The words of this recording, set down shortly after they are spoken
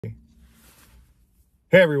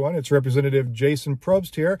Hey everyone, it's Representative Jason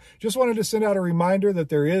Probst here. Just wanted to send out a reminder that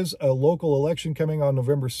there is a local election coming on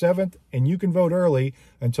November 7th, and you can vote early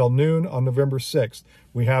until noon on November 6th.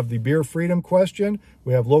 We have the beer freedom question,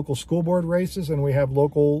 we have local school board races, and we have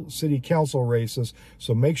local city council races.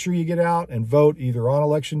 So make sure you get out and vote either on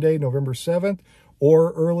Election Day, November 7th,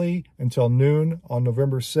 or early until noon on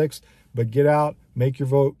November 6th. But get out, make your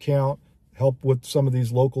vote count, help with some of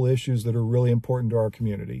these local issues that are really important to our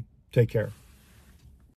community. Take care.